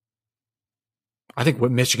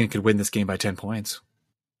could win this game by 10 points.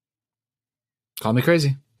 Call me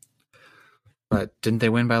crazy. But didn't they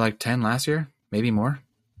win by like 10 last year? Maybe more.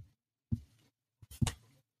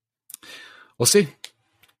 We'll see.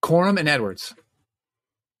 Corum and Edwards.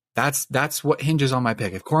 That's what hinges on my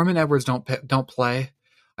pick. If Corum and Edwards don't play,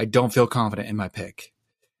 I don't feel confident in my pick.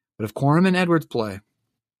 But if Corum and Edwards play,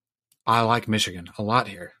 I like Michigan a lot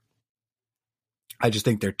here. I just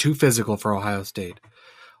think they're too physical for Ohio State.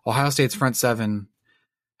 Ohio State's front seven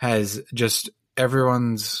has just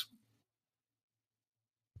everyone's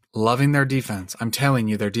loving their defense. I'm telling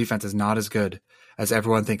you, their defense is not as good as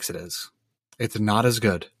everyone thinks it is. It's not as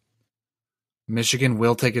good. Michigan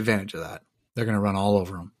will take advantage of that. They're going to run all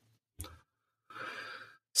over them.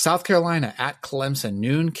 South Carolina at Clemson,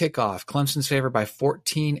 noon kickoff. Clemson's favored by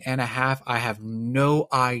 14.5. I have no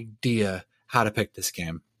idea how to pick this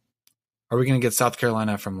game. Are we going to get South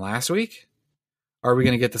Carolina from last week? Or are we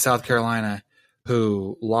going to get the South Carolina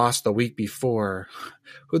who lost the week before?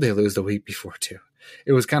 Who'd they lose the week before to?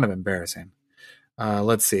 It was kind of embarrassing.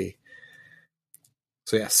 Let's see.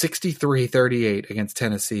 So yeah, 63-38 against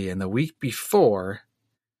Tennessee. And the week before,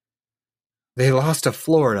 they lost to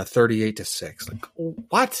Florida 38-6. Like,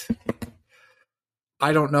 what?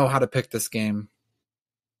 I don't know how to pick this game.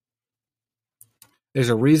 There's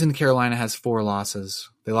a reason Carolina has 4 losses.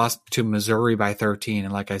 They lost to Missouri by 13,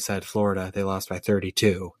 and like I said, Florida, they lost by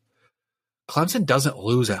 32. Clemson doesn't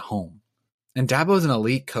lose at home, and Dabo's an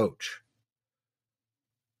elite coach.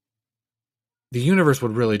 The universe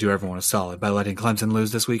would really do everyone a solid by letting Clemson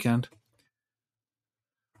lose this weekend.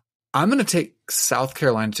 I'm going to take South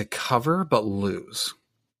Carolina to cover, but lose.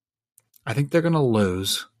 I think they're going to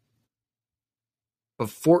lose but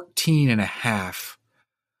 14.5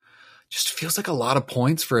 just feels like a lot of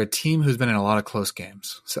points for a team who's been in a lot of close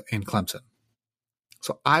games in Clemson.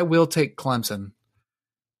 So I will take Clemson,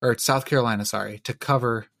 or South Carolina, to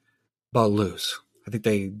cover but lose. I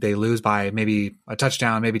think they lose by maybe a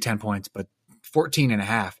touchdown, maybe 10 points, but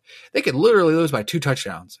 14.5. They could literally lose by 2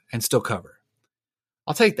 touchdowns and still cover.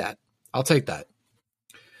 I'll take that.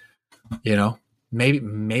 You know,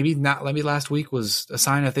 maybe not. Maybe last week was a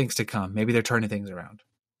sign of things to come. Maybe they're turning things around.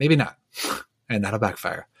 Maybe not. And that'll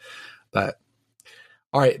backfire. But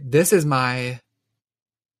all right, this is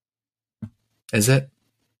is it?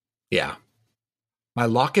 Yeah. My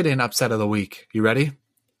lock it in upset of the week. You ready?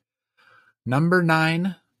 Number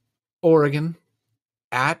 9, Oregon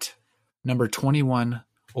at number 21,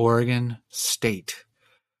 Oregon State.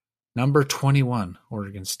 Number 21,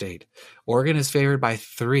 Oregon State. Oregon is favored by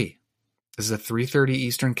 3. This is a 3:30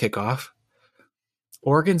 Eastern kickoff.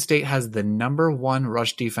 Oregon State has the number 1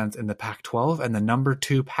 rush defense in the Pac-12 and the number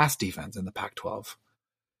 2 pass defense in the Pac-12.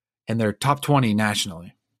 And they're top 20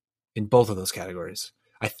 nationally in both of those categories.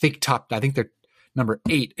 I think they're number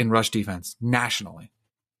 8 in rush defense nationally.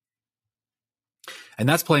 And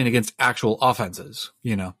that's playing against actual offenses.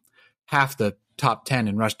 You know, half the top 10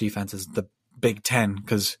 in rush defense is the Big Ten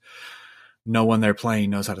because no one they're playing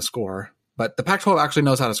knows how to score. But the Pac-12 actually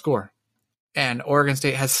knows how to score. And Oregon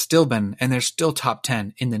State has still been, and they're still top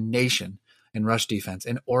 10 in the nation in rush defense.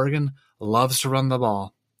 And Oregon loves to run the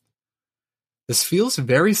ball. This feels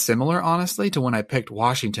very similar, honestly, to when I picked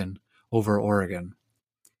Washington over Oregon.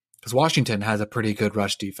 Because Washington has a pretty good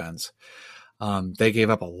rush defense. They gave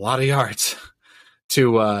up a lot of yards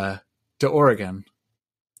to Oregon,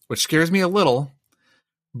 which scares me a little.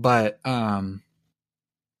 But I'm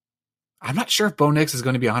not sure if Bo Nix is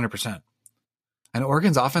going to be 100%. And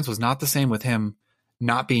Oregon's offense was not the same with him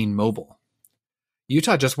not being mobile.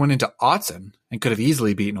 Utah just went into Autzen and could have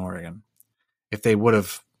easily beaten Oregon if they would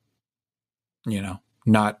have,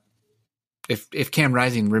 not. If Cam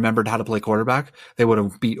Rising remembered how to play quarterback, they would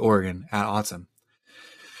have beat Oregon at Autzen.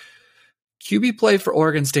 QB play for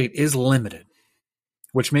Oregon State is limited,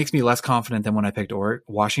 which makes me less confident than when I picked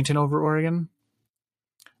Washington over Oregon.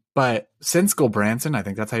 But since Gulbranson, I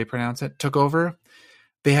think that's how you pronounce it, took over,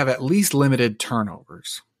 they have at least limited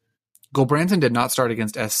turnovers. Gulbranson did not start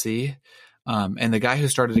against SC, and the guy who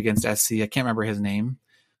started against SC, I can't remember his name,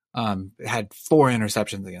 had 4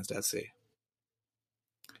 interceptions against SC.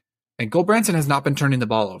 And Gulbranson has not been turning the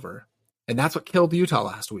ball over, and that's what killed Utah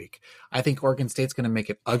last week. I think Oregon State's going to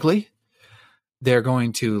make it ugly. They're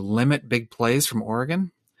going to limit big plays from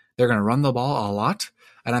Oregon. They're going to run the ball a lot.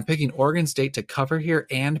 And I'm picking Oregon State to cover here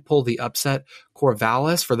and pull the upset.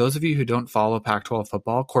 Corvallis, for those of you who don't follow Pac-12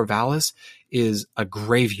 football, Corvallis is a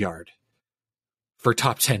graveyard for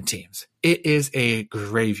top 10 teams. It is a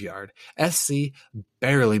graveyard. SC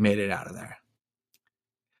barely made it out of there.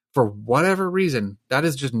 For whatever reason, that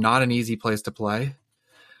is just not an easy place to play.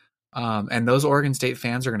 And those Oregon State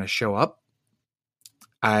fans are going to show up.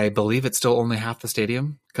 I believe it's still only half the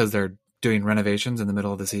stadium because they're doing renovations in the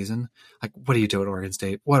middle of the season. Like, what do you do at Oregon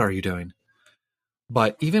State? What are you doing?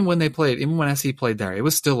 But even when SC played there, it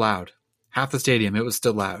was still loud. Half the stadium, it was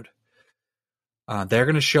still loud. They're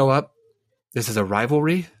going to show up. This is a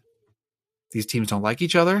rivalry. These teams don't like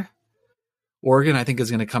each other. Oregon, I think,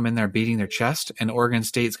 is going to come in there beating their chest, and Oregon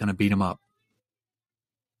State's going to beat them up.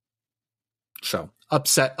 So,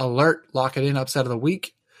 upset alert. Lock it in. Upset of the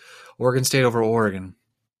week. Oregon State over Oregon.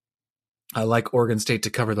 I like Oregon State to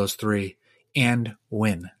cover those 3 and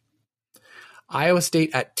win. Iowa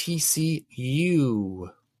State at TCU.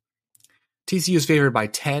 TCU is favored by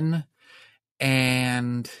 10,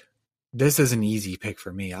 and this is an easy pick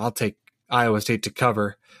for me. I'll take Iowa State to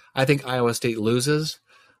cover. I think Iowa State loses,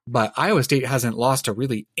 but Iowa State hasn't lost to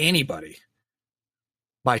really anybody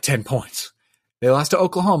by 10 points. They lost to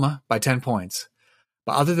Oklahoma by 10 points.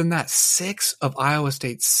 But other than that, 6 of Iowa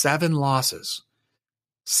State's 7 losses,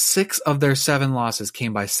 6 of their 7 losses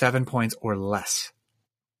came by 7 points or less.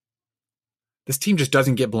 This team just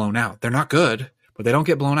doesn't get blown out. They're not good, but they don't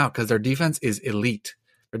get blown out because their defense is elite.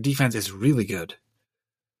 Their defense is really good.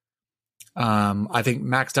 I think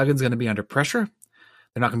Max Duggan's going to be under pressure.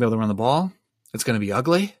 They're not going to be able to run the ball. It's going to be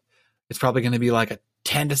ugly. It's probably going to be like a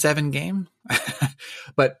 10-7 game.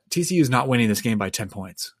 But TCU is not winning this game by 10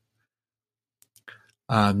 points.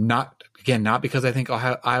 Not because I think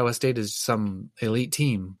Iowa State is some elite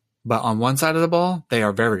team, but on one side of the ball, they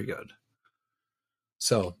are very good.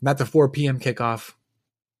 So, at the 4 p.m. kickoff,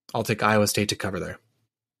 I'll take Iowa State to cover there.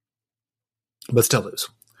 But still lose.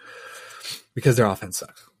 Because their offense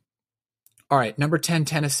sucks. All right, number 10,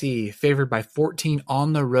 Tennessee, favored by 14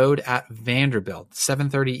 on the road at Vanderbilt.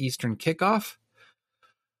 7:30 Eastern kickoff.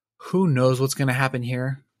 Who knows what's going to happen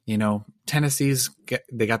here? They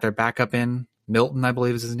got their backup in. Milton, I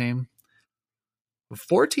believe is his name.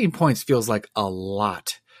 14 points feels like a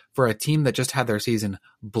lot for a team that just had their season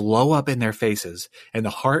blow up in their faces and the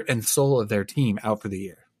heart and soul of their team out for the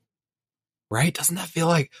year. Right? Doesn't that feel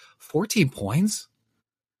like 14 points?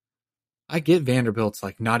 I get Vanderbilt's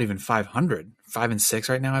like not even 500, 5-6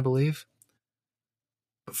 right now, I believe.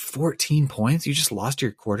 But 14 points? You just lost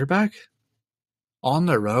your quarterback on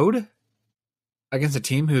the road against a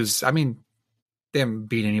team who's, I mean, they haven't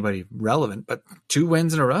beat anybody relevant, but 2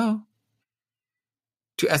 wins in a row.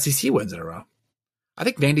 2 SEC wins in a row. I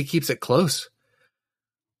think Vandy keeps it close.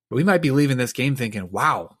 We might be leaving this game thinking,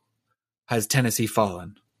 wow, has Tennessee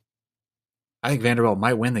fallen? I think Vanderbilt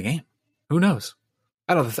might win the game. Who knows?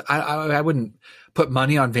 I wouldn't put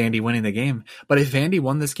money on Vandy winning the game, but if Vandy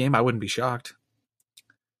won this game, I wouldn't be shocked.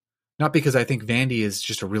 Not because I think Vandy is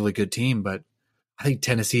just a really good team, but I think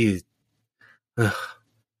Tennessee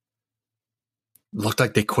looked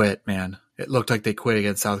like they quit, man. It looked like they quit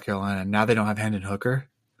against South Carolina. Now they don't have Hendon Hooker.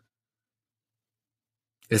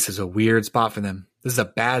 This is a weird spot for them. This is a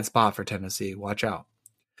bad spot for Tennessee. Watch out.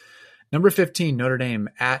 Number 15, Notre Dame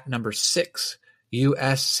at number 6,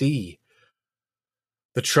 USC.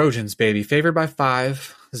 The Trojans, baby. Favored by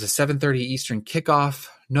 5. This is a 7:30 Eastern kickoff.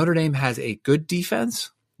 Notre Dame has a good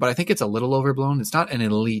defense, but I think it's a little overblown. It's not an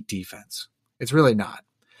elite defense. It's really not.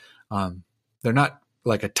 They're not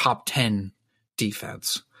like a top 10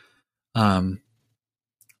 defense. Oregon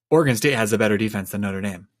State has a better defense than Notre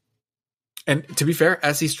Dame. And to be fair,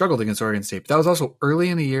 SC struggled against Oregon State. But that was also early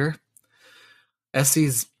in the year.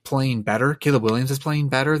 SC's playing better. Caleb Williams is playing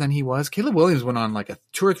better than he was. Caleb Williams went on like a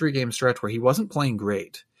 2 or 3 game stretch where he wasn't playing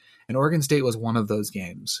great. And Oregon State was one of those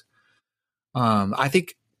games. I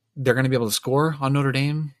think they're going to be able to score on Notre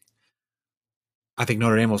Dame. I think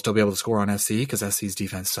Notre Dame will still be able to score on SC because SC's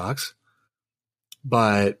defense sucks.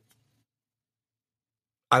 But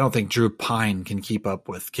I don't think Drew Pine can keep up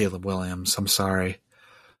with Caleb Williams. I'm sorry.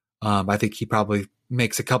 I think he probably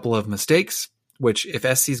makes a couple of mistakes, which if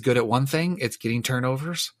SC's good at one thing, it's getting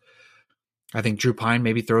turnovers. I think Drew Pine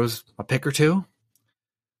maybe throws a pick or 2.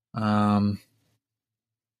 And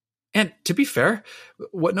to be fair,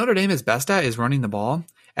 what Notre Dame is best at is running the ball.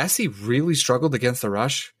 SC really struggled against the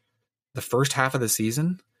rush the first half of the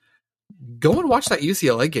season. Go and watch that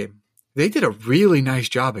UCLA game. They did a really nice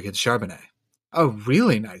job against Charbonnet. A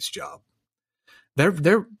really nice job. They're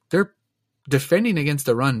defending against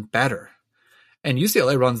the run better. And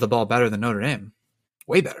UCLA runs the ball better than Notre Dame.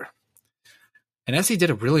 Way better. And SC did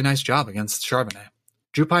a really nice job against Charbonnet.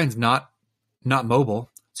 Drew Pine's not mobile,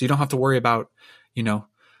 so you don't have to worry about,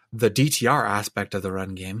 the DTR aspect of the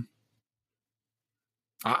run game.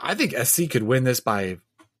 I think SC could win this by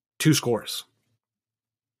 2 scores.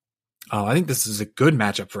 I think this is a good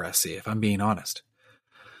matchup for SC, if I'm being honest.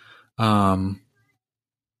 Yeah,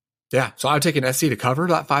 so I've taken SC to cover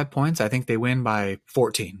that 5 points. I think they win by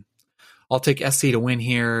 14. I'll take SC to win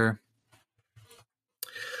here.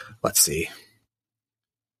 Let's see.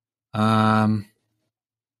 Let's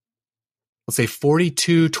say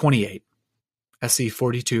 42-28. SC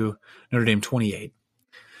 42, Notre Dame 28.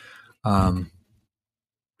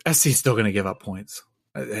 SC's still going to give up points.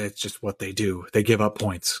 It's just what they do. They give up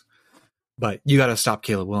points. But you got to stop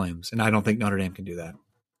Caleb Williams, and I don't think Notre Dame can do that.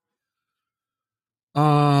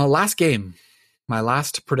 Last game. My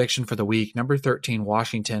last prediction for the week. Number 13,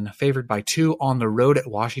 Washington, favored by 2 on the road at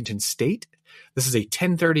Washington State. This is a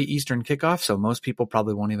 10:30 Eastern kickoff, so most people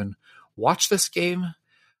probably won't even watch this game.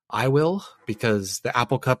 I will, because the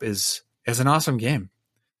Apple Cup is an awesome game.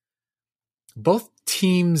 Both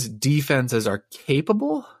teams' defenses are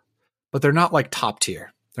capable, but they're not like top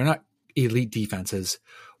tier. They're not elite defenses.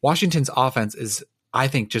 Washington's offense is, I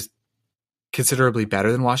think, just considerably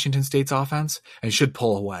better than Washington State's offense and should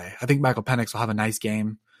pull away. I think Michael Penix will have a nice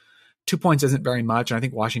game. 2 points isn't very much, and I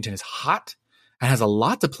think Washington is hot and has a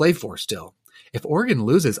lot to play for still. If Oregon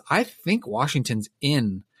loses, I think Washington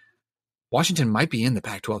might be in the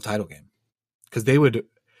Pac-12 title game because they would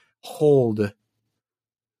hold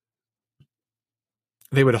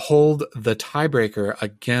the tiebreaker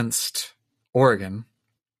against Oregon.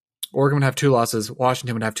 Oregon would have 2 losses.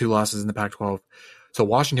 Washington would have 2 losses in the Pac-12. So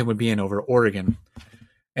Washington would be in over Oregon.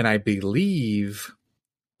 And I believe,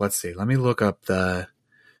 let's see, let me look up the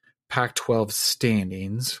Pac-12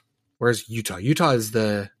 standings. Where's Utah? Utah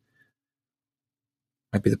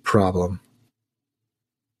might be the problem.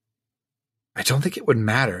 I don't think it would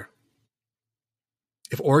matter.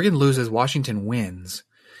 If Oregon loses, Washington wins.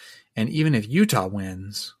 And even if Utah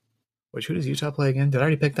wins, who does Utah play again? Did I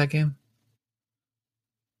already pick that game?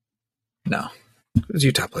 No. Who does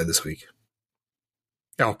Utah play this week?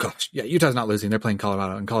 Oh gosh, yeah, Utah's not losing. They're playing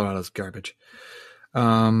Colorado, and Colorado's garbage.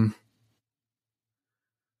 But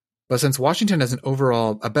since Washington has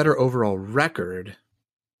a better overall record,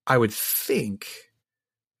 I would think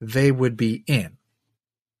they would be in.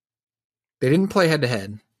 They didn't play head to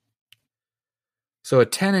head, so a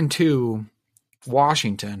 10-2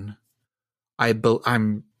 Washington,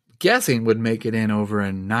 I'm guessing, would make it in over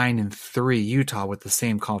a 9-3 Utah with the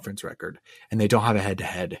same conference record, and they don't have a head to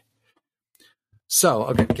head. So,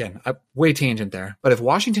 okay, again, way tangent there. But if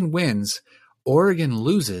Washington wins, Oregon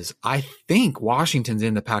loses, I think Washington's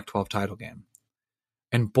in the Pac-12 title game.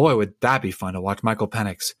 And boy, would that be fun to watch Michael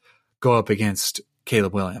Penix go up against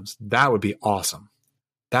Caleb Williams. That would be awesome.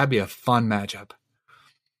 That'd be a fun matchup.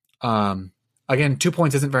 Again, 2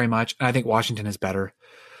 points isn't very much, and I think Washington is better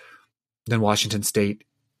than Washington State.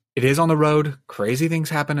 It is on the road. Crazy things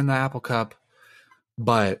happen in the Apple Cup,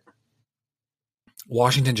 but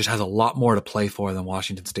Washington just has a lot more to play for than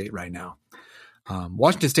Washington State right now.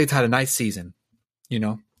 Washington State's had a nice season. You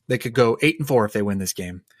know, they could go 8-4 if they win this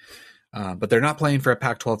game, but they're not playing for a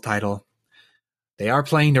Pac-12 title. They are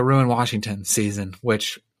playing to ruin Washington's season,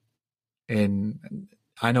 which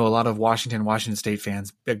I know a lot of Washington State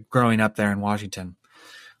fans growing up there in Washington.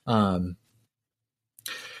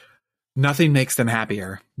 Nothing makes them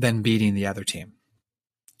happier than beating the other team,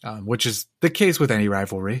 which is the case with any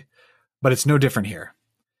rivalry. But it's no different here.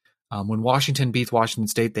 When Washington beats Washington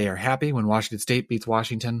State, they are happy. When Washington State beats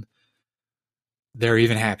Washington, they're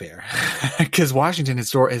even happier. Because Washington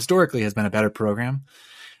historically has been a better program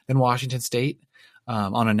than Washington State.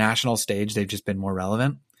 On a national stage, they've just been more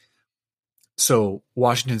relevant. So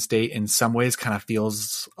Washington State in some ways kind of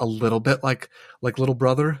feels a little bit like little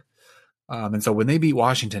brother. And so when they beat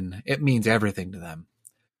Washington, it means everything to them.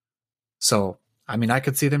 So I mean, I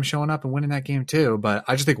could see them showing up and winning that game too, but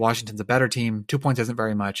I just think Washington's a better team. 2 points isn't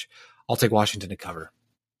very much. I'll take Washington to cover.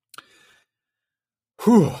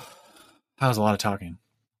 Whew. That was a lot of talking.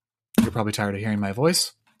 You're probably tired of hearing my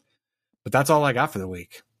voice, but that's all I got for the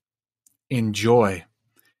week. Enjoy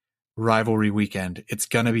rivalry weekend. It's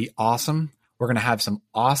going to be awesome. We're going to have some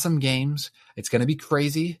awesome games. It's going to be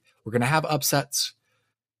crazy. We're going to have upsets.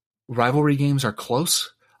 Rivalry games are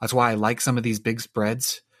close. That's why I like some of these big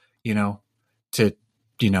spreads, South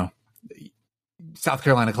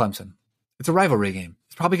Carolina, Clemson. It's a rivalry game.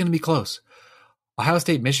 It's probably going to be close. Ohio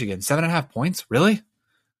State, Michigan, 7.5 points. Really?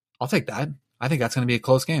 I'll take that. I think that's going to be a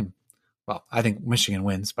close game. Well, I think Michigan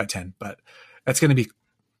wins by 10, but that's going to be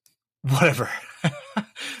whatever.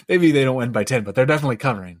 Maybe they don't win by 10, but they're definitely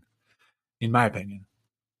covering, in my opinion.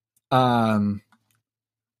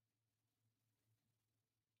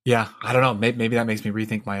 Yeah, I don't know. Maybe that makes me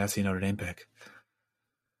rethink my SC Notre Dame pick.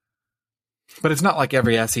 But it's not like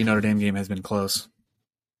every SC Notre Dame game has been close.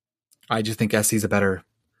 I just think SC's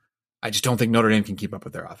I just don't think Notre Dame can keep up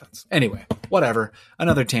with their offense. Anyway, whatever.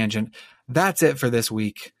 Another tangent. That's it for this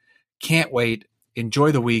week. Can't wait.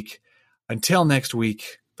 Enjoy the week. Until next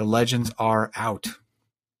week, the legends are out.